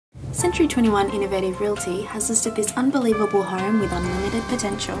Century 21 Innovative Realty has listed this unbelievable home with unlimited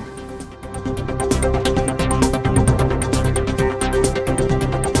potential.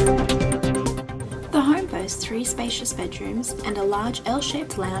 The home boasts 3 spacious bedrooms and a large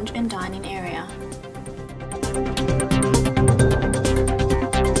L-shaped lounge and dining area.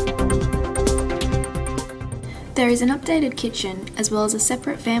 There is an updated kitchen as well as a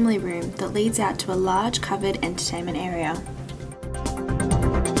separate family room that leads out to a large covered entertainment area.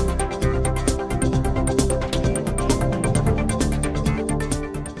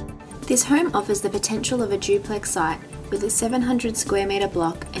 This home offers the potential of a duplex site with a 700 square metre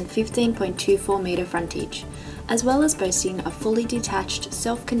block and 15.24 metre frontage, as well as boasting a fully detached,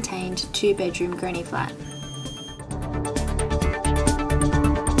 self-contained 2-bedroom granny flat.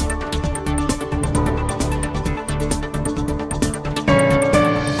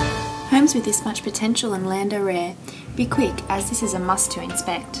 Homes with this much potential and land are rare. Be quick, as this is a must to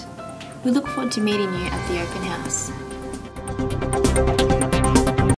inspect. We look forward to meeting you at the open house.